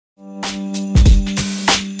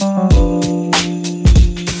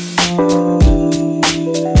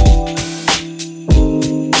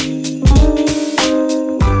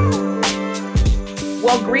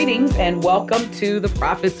and welcome to the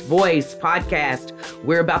Prophet's Voice podcast.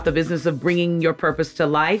 We're about the business of bringing your purpose to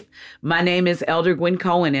life. My name is Elder Gwen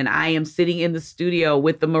Cohen, and I am sitting in the studio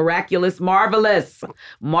with the miraculous, marvelous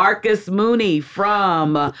Marcus Mooney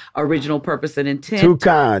from Original Purpose and Intent. Too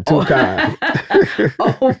kind. Opay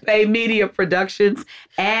Media Productions.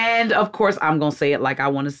 And of course, I'm going to say it like I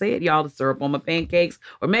want to say it, y'all, the syrup on my pancakes,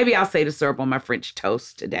 or maybe I'll say the syrup on my French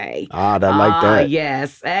toast today. I like that.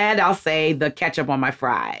 Yes. And I'll say the ketchup on my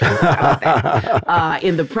fries. How about that?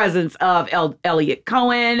 In the presence of Elliot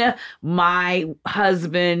Cohen, my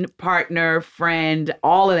husband, partner, friend,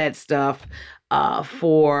 all of that stuff.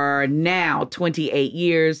 For now 28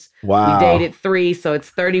 years. Wow. We dated 3, so it's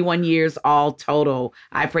 31 years all total.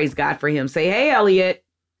 I praise God for him. Say, hey, Elliot.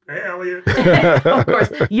 Hey, Elliot. Of course,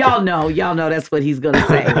 y'all know that's what he's going to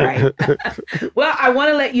say, right? Well, I want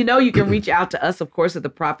to let you know you can reach out to us, of course, at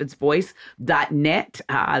theprophet'svoice.net.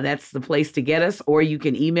 That's the place to get us, or you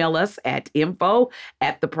can email us at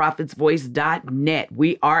info@theprophet'svoice.net.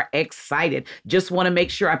 We are excited. Just want to make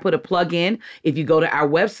sure I put a plug in. If you go to our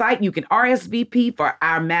website, you can RSVP for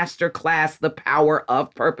our master class, The Power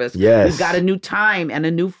of Purpose. Yes. We've got a new time and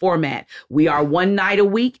a new format. We are one night a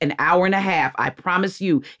week, an hour and a half. I promise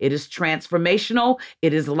you, it is transformational.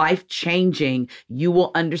 It is life-changing. You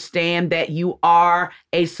will understand that you are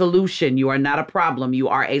a solution. You are not a problem. You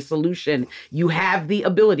are a solution. You have the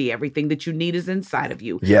ability. Everything that you need is inside of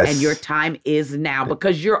you. Yes. And your time is now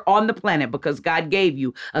because you're on the planet, because God gave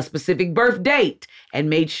you a specific birth date and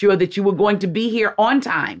made sure that you were going to be here on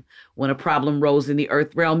time when a problem rose in the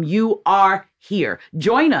earth realm. You are here.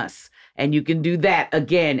 Join us. And you can do that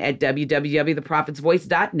again at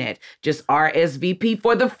www.theprophet'svoice.net. Just RSVP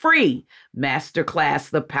for the free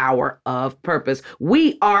masterclass, The Power of Purpose.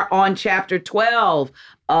 We are on chapter 12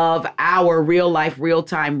 of our Real Life, Real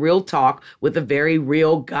Time, Real Talk with a Very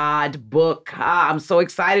Real God book. I'm so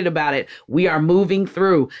excited about it. We are moving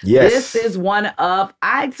through. Yes. This is one of,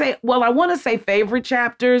 I want to say favorite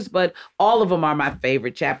chapters, but all of them are my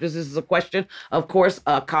favorite chapters. This is a question, of course,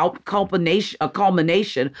 a culmination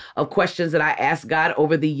of questions that I asked God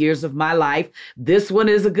over the years of my life. This one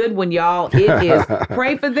is a good one, y'all. It is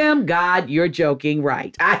pray for them, God, you're joking,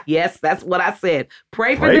 right? Yes, that's what I said.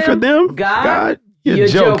 Pray for them, God. You're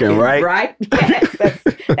joking, right? Yes,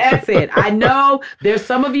 that's it. I know there's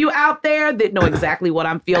some of you out there that know exactly what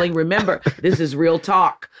I'm feeling. Remember, this is real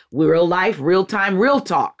talk, real life, real time, real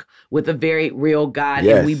talk with a very real God.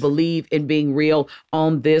 Yes. And we believe in being real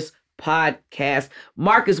on this podcast.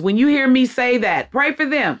 Marcus, when you hear me say that, pray for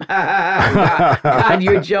them. God,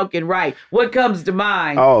 you're joking, right? What comes to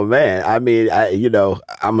mind? Oh, man. I mean,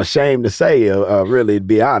 I'm ashamed to say, really, to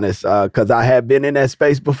be honest, because I have been in that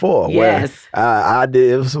space before. Yes. Where I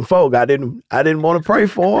did, it was some folk, I didn't want to pray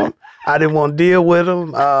for them. I didn't want to deal with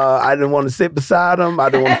them. I didn't want to sit beside them. I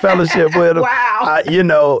didn't want to fellowship with them.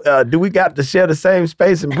 Wow. Do we got to share the same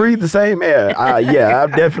space and breathe the same air? Yeah,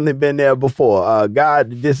 I've definitely been there before. God,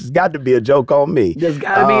 this has got to be a joke on me. There's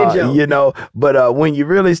got to be a joke. But when you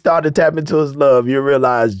really start to tap into his love, you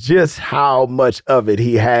realize just how much of it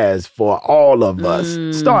he has for all of us,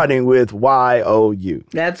 starting with YOU.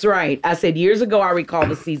 That's right. I said years ago, I recall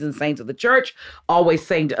the seasoned saints of the church always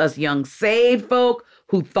saying to us young saved folk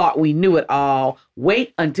who thought we knew it all,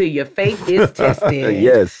 wait until your faith is tested.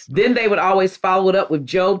 Yes. Then they would always follow it up with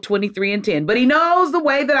Job 23:10. But he knows the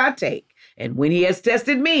way that I take. And when he has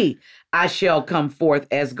tested me, I shall come forth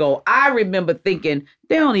as gold. I remember thinking,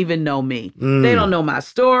 they don't even know me. They don't know my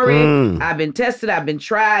story. I've been tested. I've been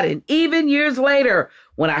tried. And even years later,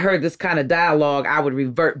 when I heard this kind of dialogue, I would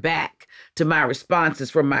revert back to my responses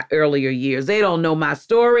from my earlier years. They don't know my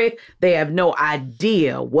story. They have no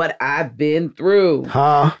idea what I've been through.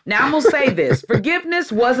 Now, I'm going to say this. Forgiveness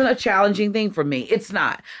wasn't a challenging thing for me. It's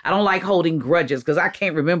not. I don't like holding grudges because I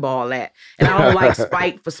can't remember all that. And I don't like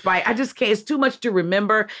spite for spite. I just can't. It's too much to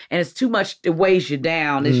remember, and it's too much. It weighs you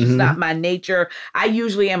down. It's just not my nature. I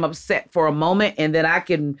usually am upset for a moment, and then I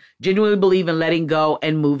can genuinely believe in letting go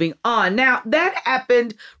and moving on. Now, that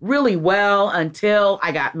happened really well until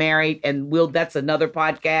I got married, and that's another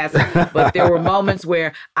podcast. But there were moments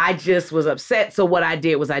where I just was upset. So what I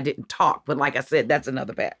did was I didn't talk. But like I said, that's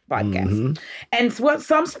another podcast. And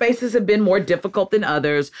some spaces have been more difficult than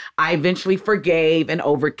others. I eventually forgave and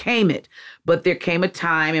overcame it. But there came a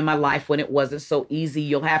time in my life when it wasn't so easy.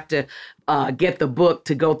 You'll have to get the book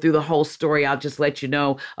to go through the whole story. I'll just let you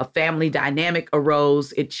know a family dynamic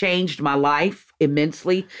arose. It changed my life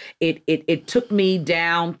immensely. It took me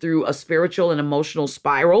down through a spiritual and emotional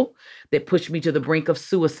spiral that pushed me to the brink of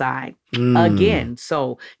suicide again.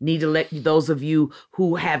 So need to let those of you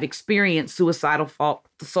who have experienced suicidal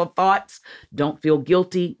thoughts, don't feel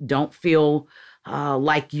guilty. Don't feel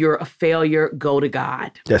like you're a failure, go to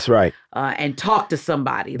God. That's right. And talk to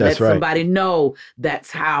somebody. That's Let right. somebody know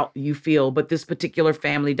that's how you feel. But this particular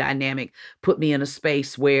family dynamic put me in a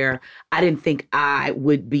space where I didn't think I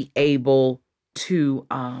would be able to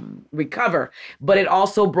recover. But it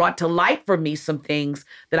also brought to light for me some things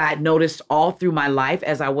that I had noticed all through my life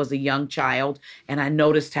as I was a young child. And I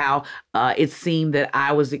noticed how it seemed that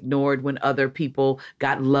I was ignored when other people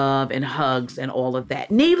got love and hugs and all of that.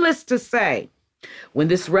 Needless to say, when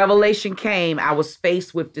this revelation came, I was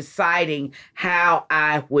faced with deciding how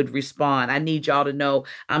I would respond. I need y'all to know,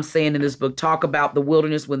 I'm saying in this book, Talk About the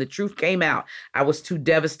Wilderness, when the truth came out, I was too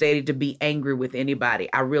devastated to be angry with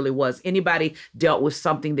anybody. I really was. Anybody dealt with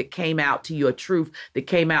something that came out to you, a truth that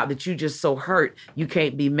came out that you just so hurt, you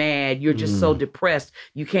can't be mad. You're just so depressed.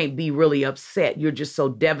 You can't be really upset. You're just so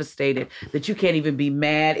devastated that you can't even be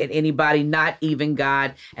mad at anybody, not even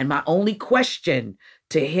God. And my only question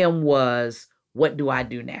to him was, what do I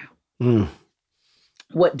do now?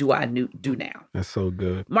 What do I do now? That's so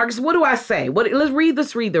good. Marcus, what do I say? Let's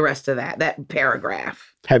read the rest of that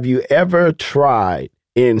paragraph. Have you ever tried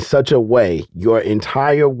in such a way your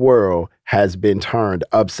entire world has been turned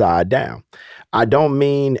upside down? I don't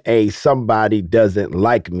mean a somebody doesn't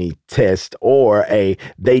like me test or a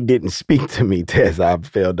they didn't speak to me test. I've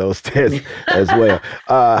failed those tests as well.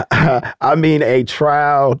 I mean a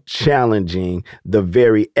trial challenging the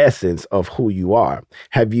very essence of who you are.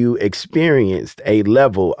 Have you experienced a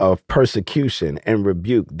level of persecution and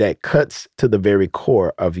rebuke that cuts to the very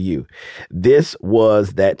core of you? This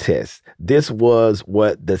was that test. This was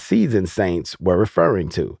what the seasoned saints were referring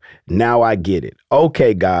to. Now I get it.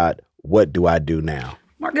 Okay, God. What do I do now?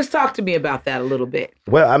 Marcus, talk to me about that a little bit.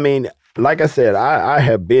 Well, I mean, like I said, I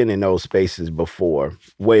have been in those spaces before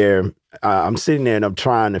where I'm sitting there and I'm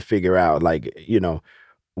trying to figure out, like,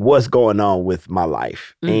 what's going on with my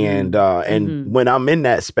life. And when I'm in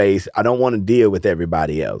that space, I don't want to deal with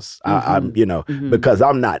everybody else. I'm because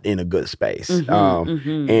I'm not in a good space. And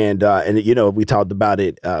we talked about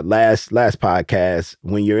it last podcast.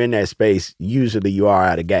 When you're in that space, usually you are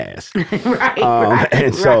out of gas.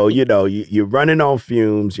 So, you're running on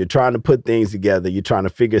fumes. You're trying to put things together. You're trying to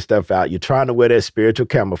figure stuff out. You're trying to wear that spiritual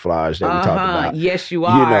camouflage that we talked about. Yes, you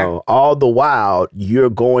are. All the while you're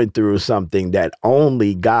going through something that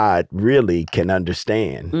only God really can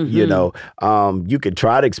understand. You can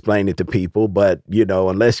try to explain it to people, but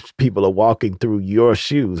unless people are walking through your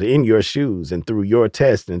shoes, in your shoes, and through your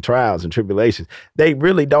tests and trials and tribulations, they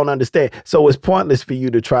really don't understand. So it's pointless for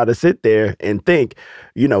you to try to sit there and think,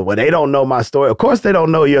 well, they don't know my story. Of course they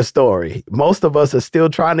don't know your story. Most of us are still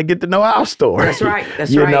trying to get to know our story. That's right.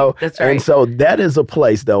 That's right. That's right. And so that is a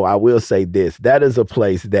place, though, I will say this, that is a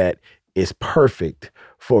place that is perfect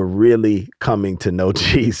for really coming to know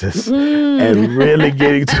Jesus and really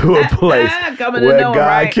getting to a place where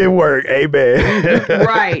God can work. Amen.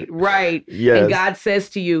 Right. Yes. And God says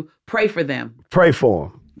to you, pray for them. Pray for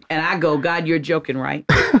them. And I go, God, you're joking, right?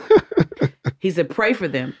 He said, pray for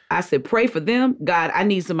them. I said, pray for them? God, I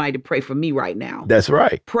need somebody to pray for me right now. That's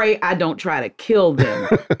right. Pray I don't try to kill them.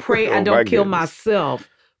 Pray I don't kill myself.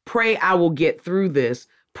 Pray I will get through this.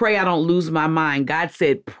 Pray I don't lose my mind. God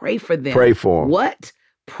said, pray for them. Pray for them. What?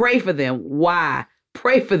 Pray for them. Why?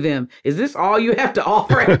 Pray for them. Is this all you have to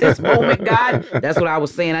offer at this moment, God? That's what I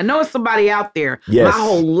was saying. I know it's somebody out there. Yes. My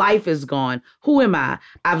whole life is gone. Who am I?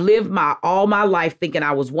 I've lived all my life thinking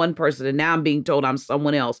I was one person, and now I'm being told I'm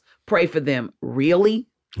someone else. Pray for them. Really?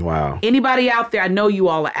 Wow. Anybody out there? I know you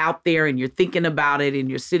all are out there and you're thinking about it and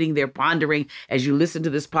you're sitting there pondering as you listen to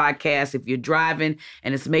this podcast. If you're driving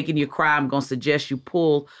and it's making you cry, I'm going to suggest you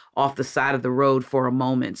pull off the side of the road for a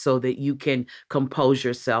moment so that you can compose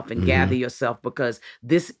yourself and gather yourself, because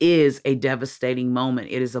this is a devastating moment.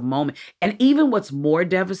 It is a moment. And even what's more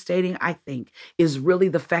devastating, I think, is really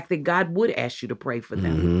the fact that God would ask you to pray for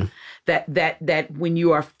them. That when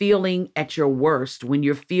you are feeling at your worst, when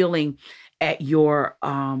you're feeling at your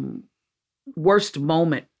worst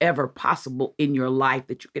moment ever possible in your life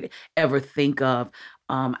that you could ever think of.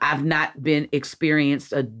 I've not been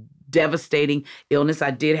experienced a devastating illness. I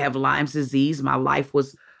did have Lyme's disease. My life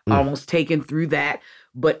was almost taken through that.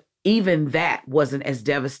 But even that wasn't as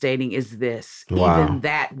devastating as this. Wow. Even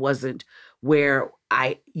that wasn't where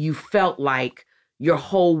you felt like your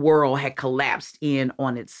whole world had collapsed in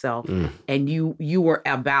on itself and you were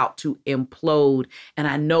about to implode. And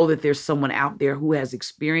I know that there's someone out there who has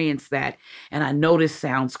experienced that. And I know this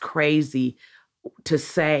sounds crazy to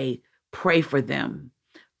say, pray for them.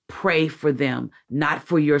 Pray for them, not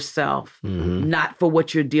for yourself, not for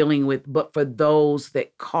what you're dealing with, but for those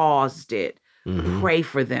that caused it. Pray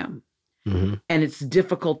for them. And it's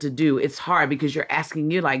difficult to do. It's hard because you're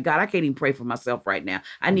like, God, I can't even pray for myself right now.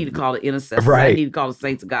 I need to call the intercessors. Right. I need to call the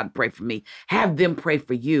saints of God to pray for me. Have them pray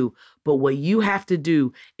for you. But what you have to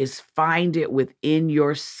do is find it within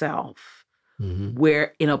yourself,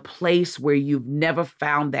 where in a place where you've never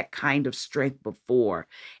found that kind of strength before,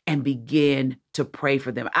 and begin to pray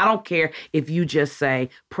for them. I don't care if you just say,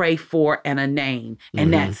 pray for and a name,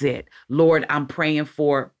 and that's it. Lord, I'm praying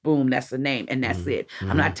for, boom, that's a name, and that's it.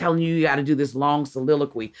 I'm not telling you got to do this long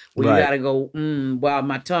soliloquy where you got to go, well,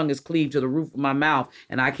 my tongue is cleaved to the roof of my mouth,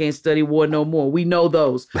 and I can't study war no more. We know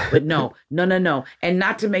those. But no. And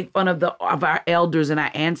not to make fun of our elders and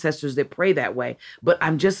our ancestors that pray that way, but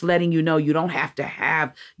I'm just letting you know you don't have to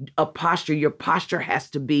have a posture. Your posture has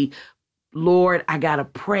to be, Lord, I got to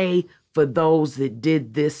pray for those that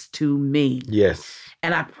did this to me. Yes.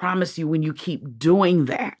 And I promise you, when you keep doing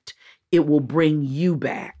that, it will bring you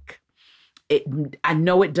back. I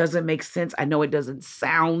know it doesn't make sense. I know it doesn't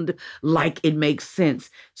sound like it makes sense.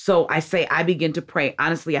 So I say I begin to pray.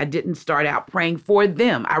 Honestly, I didn't start out praying for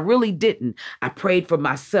them. I really didn't. I prayed for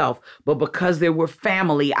myself. But because they were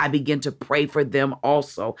family, I began to pray for them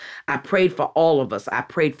also. I prayed for all of us. I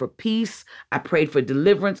prayed for peace. I prayed for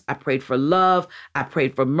deliverance. I prayed for love. I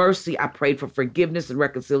prayed for mercy. I prayed for forgiveness and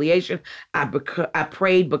reconciliation. I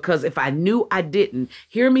prayed because if I knew I didn't,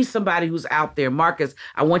 hear me, somebody who's out there, Marcus,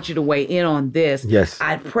 I want you to weigh in on this. Yes.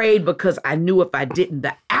 I prayed because I knew if I didn't,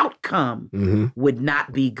 the outcome would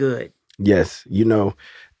not be good. Yes. You know,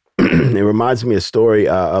 it reminds me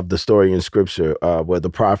of the story in scripture where the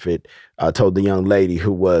prophet told the young lady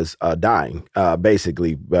who was dying.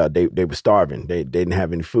 Basically, they were starving. They didn't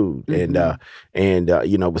have any food, and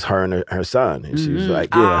it was her and her son, and she was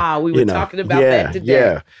like, we were talking about that today.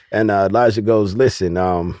 Yeah, and Elijah goes, listen,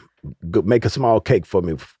 go make a small cake for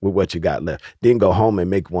me with what you got left. Then go home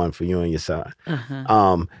and make one for you and your son.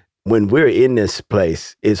 When we're in this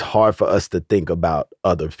place, it's hard for us to think about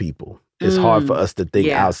other people. It's hard for us to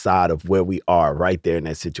think outside of where we are right there in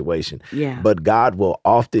that situation. Yeah. But God will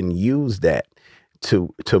often use that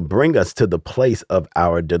to bring us to the place of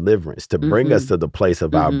our deliverance, to bring us to the place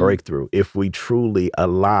of our breakthrough, if we truly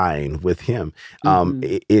align with him.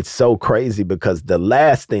 It's so crazy because the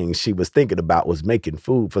last thing she was thinking about was making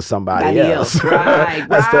food for somebody else. Right,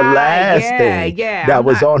 That's the last thing that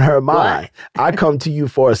was on her mind. What? I come to you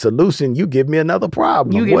for a solution. You give me another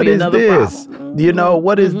problem. You give What me is another this? problem. You know,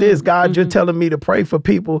 what is this? God, you're telling me to pray for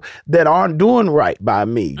people that aren't doing right by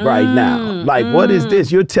me right now. Like, what is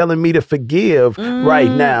this? You're telling me to forgive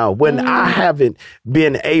right now when I haven't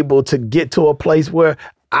been able to get to a place where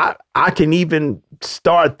I can even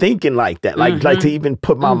start thinking like that, like to even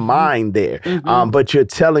put my mind there. But you're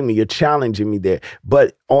telling me, you're challenging me there.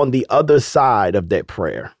 But on the other side of that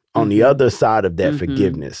prayer, on the other side of that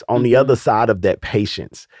forgiveness, on the other side of that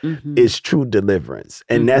patience is true deliverance.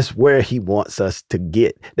 And that's where he wants us to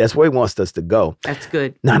get. That's where he wants us to go. That's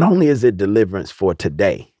good. Not only is it deliverance for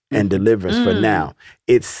today and deliverance for now,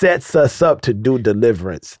 it sets us up to do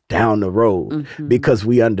deliverance down the road because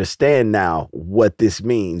we understand now what this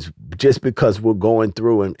means. Just because we're going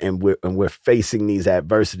through and we're facing these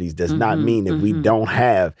adversities does not mean that we don't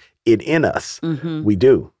have it in us. We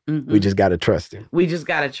do. We just got to trust him. We just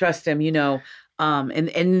got to trust him, you know.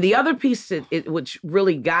 And the other piece which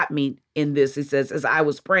really got me in this, it says, as I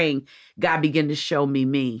was praying, God began to show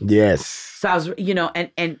me. Yes. So I was,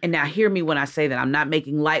 and now hear me when I say that. I'm not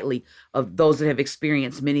making lightly of those that have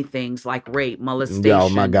experienced many things like rape, molestation. Oh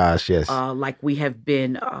my gosh, yes. Like we have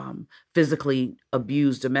been physically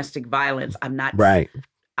abused, domestic violence. I'm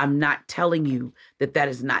not telling you that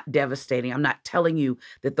is not devastating. I'm not telling you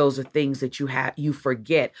that those are things that you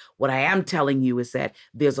forget. What I am telling you is that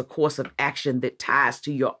there's a course of action that ties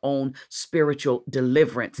to your own spiritual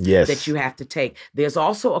deliverance that you have to take. There's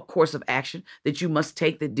also a course of action that you must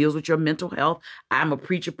take that deals with your mental health. I'm a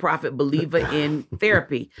preacher, prophet, believer in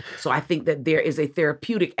therapy. So I think that there is a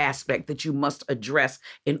therapeutic aspect that you must address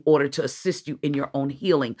in order to assist you in your own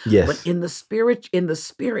healing. Yes. But in the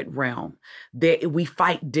spirit realm, we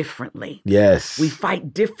fight differently. Yes. We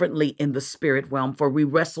fight differently in the spirit realm, for we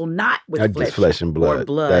wrestle not with against flesh and blood.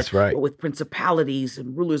 That's right. But with principalities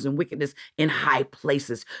and rulers and wickedness in high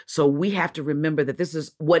places. So we have to remember that this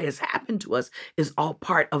is what has happened to us is all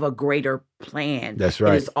part of a greater plan. That's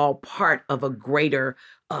right. It is all part of a greater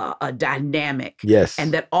a dynamic. Yes.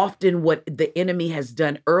 And that often what the enemy has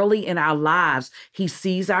done early in our lives, he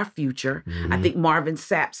sees our future. I think Marvin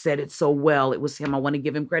Sapp said it so well. It was him. I want to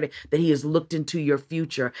give him credit that he has looked into your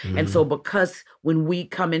future. And so because when we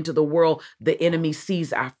come into the world, the enemy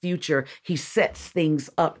sees our future, he sets things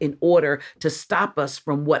up in order to stop us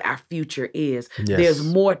from what our future is. Yes. There's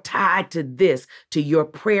more tied to this, to your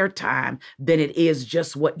prayer time, than it is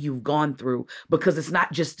just what you've gone through, because it's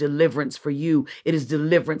not just deliverance for you. It is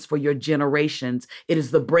deliverance for your generations. It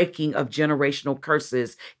is the breaking of generational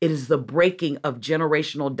curses. It is the breaking of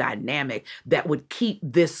generational dynamic that would keep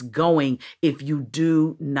this going if you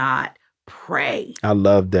do not pray. I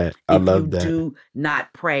love that. I love that. If you do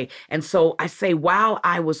not pray. And so I say, while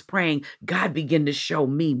I was praying, God began to show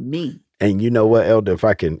me. And you know what, Elder, if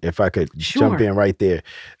I could Sure. jump in right there.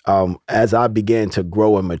 As I began to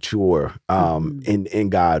grow and mature in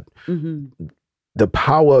God, the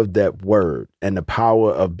power of that word and the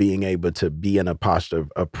power of being able to be in a posture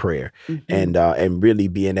of prayer and really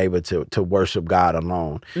being able to worship God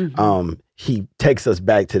alone. He takes us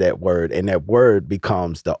back to that word, and that word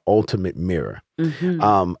becomes the ultimate mirror.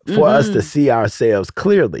 For us to see ourselves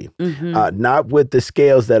clearly, not with the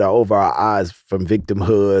scales that are over our eyes from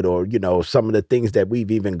victimhood or, you know, some of the things that we've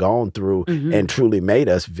even gone through and truly made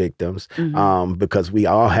us victims, because we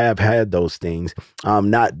all have had those things,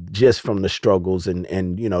 not just from the struggles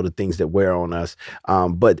and you know, the things that wear on us,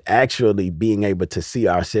 but actually being able to see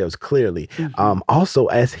ourselves clearly, also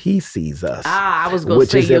as he sees us. I was going to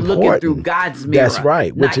say, you're looking through God's mirror. That's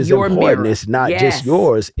right, which is your important. Mirror. It's not just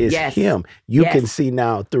yours, it's him. You can see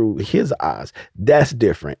now through his eyes. That's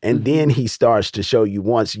different. And then he starts to show you,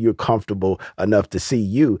 once you're comfortable enough to see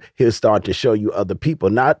you, he'll start to show you other people,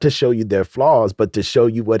 not to show you their flaws, but to show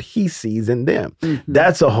you what he sees in them.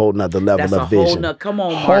 That's a whole nother level of vision. Come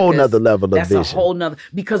on, Marcus. Whole nother level of vision. That's a whole nother,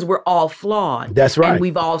 because we're all flawed. That's right. And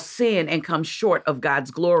we've all sinned and come short of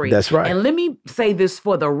God's glory. That's right. And let me say this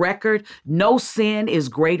for the record. No sin is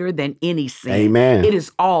greater than any sin. Amen. It is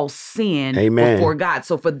all sin Amen. before God.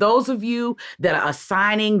 So for those of you that are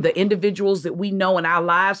assigning the individuals that we know in our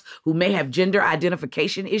lives who may have gender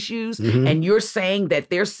identification issues, and you're saying that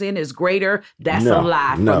their sin is greater, that's a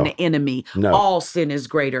lie from the enemy. All sin is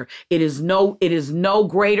greater. It is no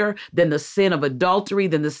greater than the sin of adultery,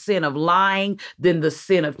 than the sin of lying, than the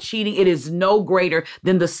sin of cheating. It is no greater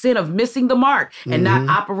than the sin of missing the mark and not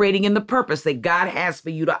operating in the purpose that God has for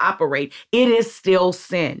you to operate. It is still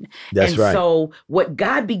sin. That's right. So what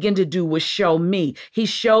God began to do was show me. He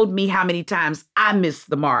showed me how many times I missed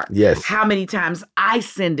the mark. Yes. How many times I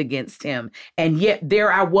sinned against him. And yet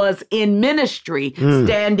there I was in ministry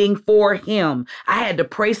standing for him. I had to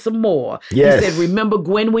pray some more. Yes. He said, remember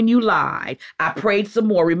Gwen when you lied. I prayed some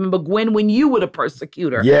more. Remember Gwen when you were the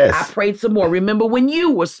persecutor. Yes. I prayed some more. Remember when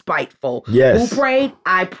you were spiteful. Yes. Who prayed?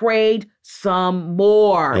 I prayed some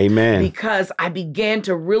more. Amen. Because I began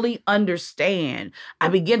to really understand.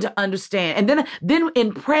 And then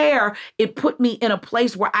in prayer, it put me in a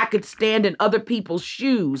place where I could stand in other people's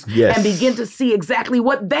shoes and begin to see exactly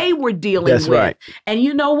what they were dealing with. Right. And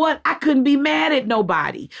you know what? I couldn't be mad at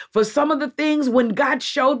nobody. For some of the things, when God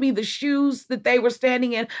showed me the shoes that they were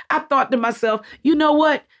standing in, I thought to myself, you know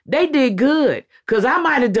what? They did good, because I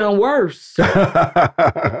might have done worse.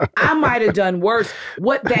 I might have done worse.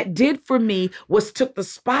 What that did for me was took the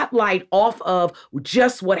spotlight off of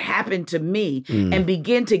just what happened to me and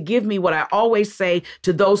begin to give me what I always say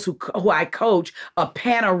to those who I coach, a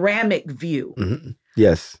panoramic view.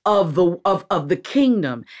 Yes. Of the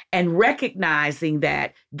kingdom, and recognizing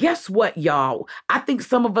that, guess what, y'all? I think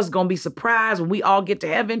some of us gonna be surprised when we all get to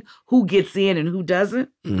heaven who gets in and who doesn't.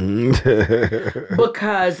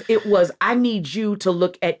 Because it was, I need you to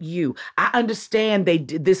look at you. I understand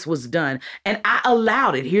this was done, and I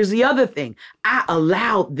allowed it. Here's the other thing. I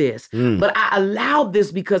allowed this, but I allowed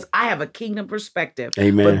this because I have a kingdom perspective.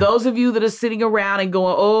 Amen. For those of you that are sitting around and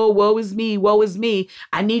going, oh, woe is me,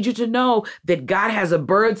 I need you to know that God has a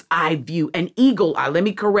bird's eye view, an eagle eye. Let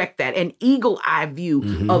me correct that. An eagle eye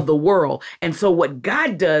view of the world. And so what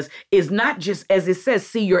God does is not just, as it says,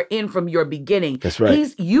 see your end from your beginning. That's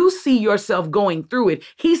right. You see yourself going through it.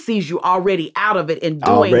 He sees you already out of it and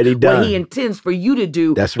doing what he intends for you to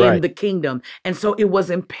do in the kingdom. And so it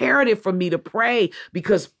was imperative for me to pray,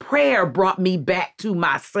 because prayer brought me back to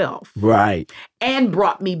myself. Right. And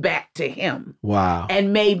brought me back to him. Wow.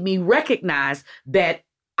 And made me recognize that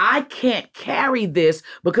I can't carry this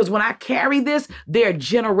because when I carry this, there are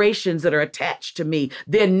generations that are attached to me.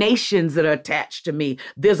 There are nations that are attached to me.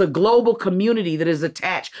 There's a global community that is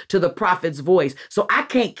attached to the prophet's voice. So I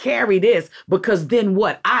can't carry this because then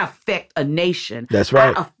what? I affect a nation. That's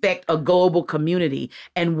right. I affect a global community.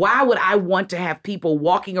 And why would I want to have people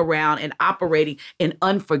walking around and operating in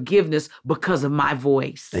unforgiveness because of my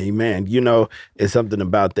voice? Amen. You know, it's something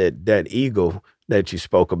about that eagle that you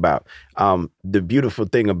spoke about. The beautiful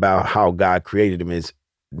thing about how God created them is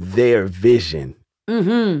their vision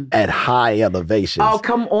at high elevations. Oh,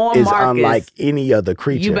 come on, is Marcus. unlike any other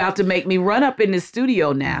creature. You about to make me run up in the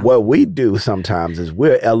studio now. What we do sometimes is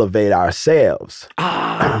we'll elevate ourselves.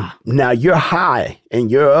 Now you're high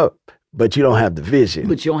and you're up, but you don't have the vision.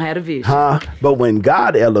 But you don't have a vision. But when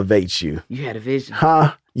God elevates you, You had a vision.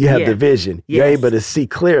 you have the vision. You're Yes. able to see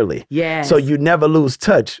clearly. Yes. So you never lose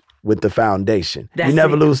touch with the foundation. That's you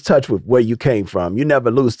never it. lose touch with where you came from. You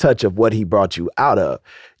never lose touch of what he brought you out of.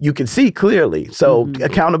 You can see clearly. So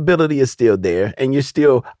accountability is still there and you're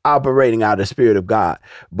still operating out of the Spirit of God,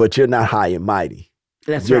 but you're not high and mighty.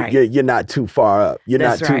 That's You're, right. you're not too far up. You're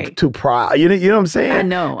That's not too right. too proud. You know what I'm saying? I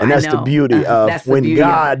know, And I that's the know. beauty of That's the when beauty of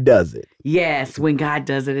God does it. Yes, when God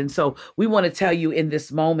does it. And so we want to tell you in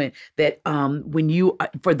this moment that when you,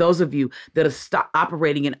 for those of you that are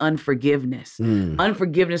operating in unforgiveness,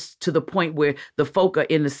 unforgiveness to the point where the folk are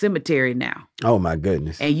in the cemetery now, Oh my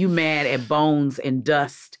goodness. and you mad at bones and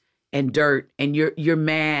dust and dirt, and you're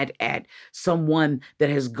mad at someone that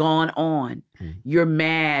has gone on. You're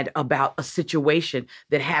mad about a situation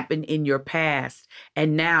that happened in your past,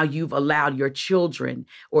 and now you've allowed your children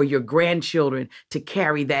or your grandchildren to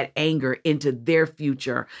carry that anger into their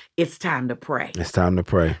future. It's time to pray. It's time to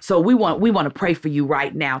pray. So we want to pray for you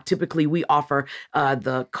right now. Typically, we offer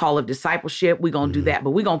the call of discipleship. We're going to do that,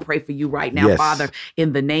 but we're going to pray for you right now. Yes. Father,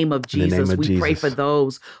 in the name of In the Jesus, name of we pray Jesus. for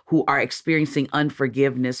those who are experiencing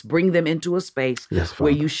unforgiveness. Bring them into a space Yes,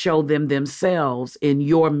 where Father. you show them themselves in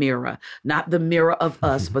your mirror, not the mirror of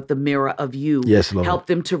us, but the mirror of you. Yes, Lord. Help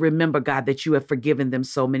them to remember, God, that you have forgiven them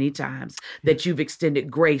so many times, that you've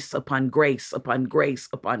extended grace upon grace upon grace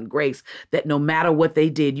upon grace, that no matter what they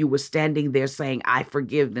did, you were standing there saying, I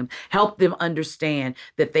forgive them. Help them understand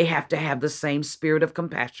that they have to have the same spirit of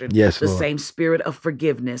compassion, Yes, the Lord. same spirit of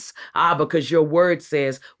forgiveness. Because your word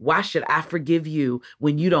says, why should I forgive you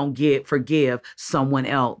when you don't forgive someone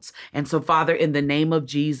else? And so, Father, in the name of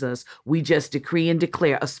Jesus, we just decree and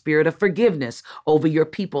declare a spirit of forgiveness over your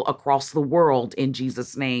people across the world in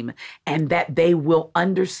Jesus' name, and that they will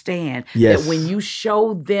understand Yes. that when you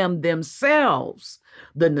show them themselves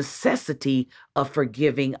the necessity of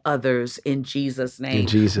forgiving others in Jesus' name. In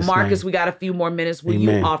Jesus' Marcus, name. we got a few more minutes. Will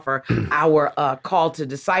Amen. you offer our call to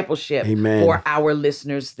discipleship Amen. for our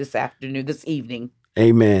listeners this evening?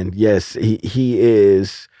 Amen. Yes, he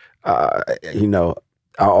is. I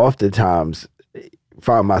oftentimes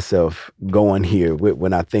find myself going here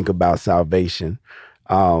when I think about salvation,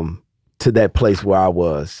 to that place where I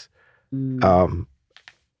was.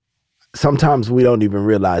 Sometimes we don't even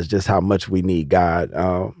realize just how much we need God,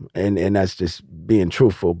 and that's just being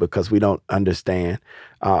truthful because we don't understand.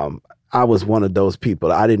 I was one of those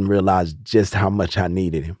people. I didn't realize just how much I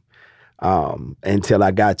needed Him until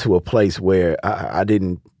I got to a place where I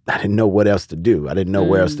didn't know what else to do. I didn't know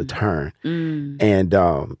where else to turn, and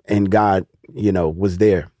God, was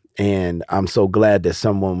there, and I'm so glad that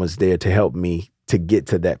someone was there to help me to get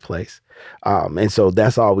to that place. And so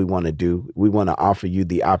that's all we want to do. We want to offer you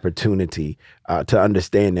the opportunity to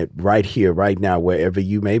understand that right here, right now, wherever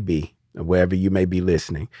you may be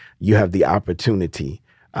listening, you have the opportunity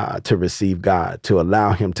to receive God, to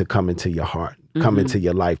allow Him to come into your heart, come into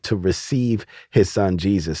your life, to receive His Son,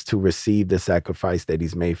 Jesus, to receive the sacrifice that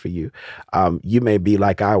He's made for you. You may be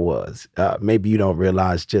like I was. Maybe you don't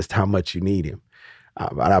realize just how much you need Him.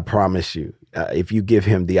 But I promise you, if you give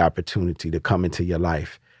Him the opportunity to come into your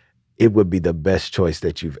life, it would be the best choice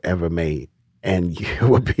that you've ever made. And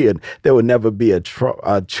there would never be a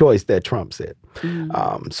choice that trumps it.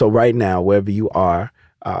 So right now, wherever you are,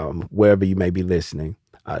 wherever you may be listening,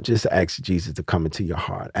 just ask Jesus to come into your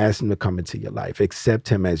heart. Ask Him to come into your life. Accept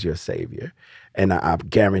Him as your Savior. And I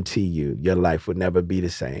guarantee you, your life will never be the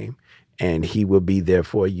same. And He will be there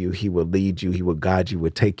for you. He will lead you. He will guide you,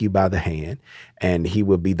 will take you by the hand. And He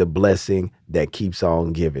will be the blessing that keeps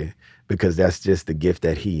on giving, because that's just the gift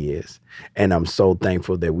that He is. And I'm so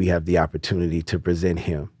thankful that we have the opportunity to present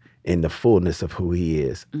Him in the fullness of who he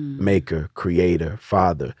is, maker, creator,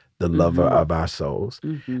 father, the lover of our souls.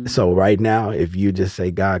 So right now, if you just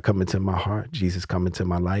say, God, come into my heart, Jesus, come into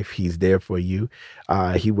my life, he's there for you.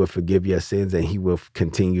 He will forgive your sins, and he will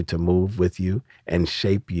continue to move with you and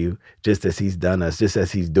shape you just as he's done us, just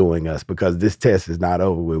as he's doing us, because this test is not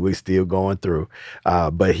over with. We're still going through,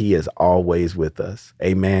 but he is always with us.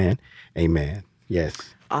 Amen. Amen. Yes.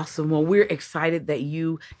 Awesome. Well, we're excited that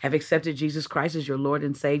you have accepted Jesus Christ as your Lord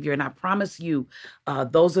and Savior. And I promise you,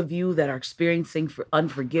 those of you that are experiencing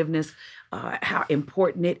unforgiveness, how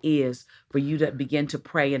important it is for you to begin to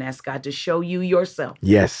pray and ask God to show you yourself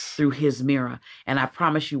through his mirror. And I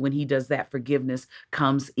promise you, when he does that, forgiveness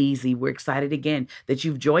comes easy. We're excited again that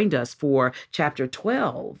you've joined us for chapter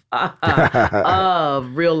 12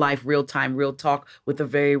 of Real Life, Real Time, Real Talk with a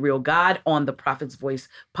Very Real God on the Prophet's Voice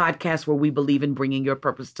podcast, where we believe in bringing your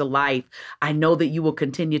purpose to life. I know that you will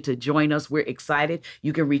continue to join us. We're excited.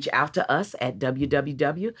 You can reach out to us at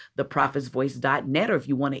www.theprophet'svoice.net, or if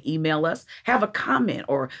you want to email us, have a comment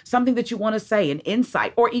or something that you want to say, an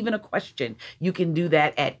insight, or even a question, you can do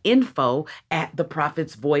that at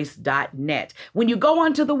info@theprophet'svoice.net. When you go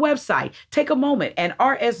onto the website, take a moment and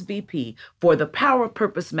RSVP for the Power of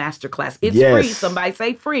Purpose Masterclass. It's free. Somebody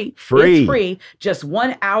say free. It's free. Just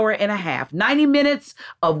 1 hour and a half, 90 minutes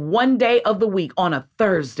of one day of the week on a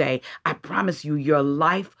Thursday. I promise you, your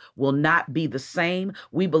life will not be the same.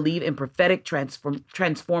 We believe in prophetic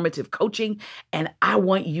transformative coaching, and I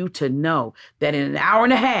want you to know that in an hour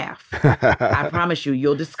and a half, I promise you,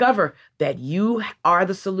 you'll discover that you are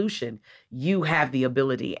the solution. You have the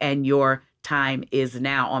ability, and your time is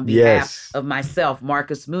now. On behalf of myself,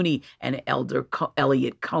 Marcus Mooney, and Elder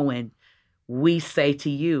Elliot Cohen, we say to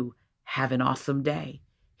you, have an awesome day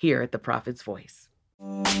here at The Prophet's Voice.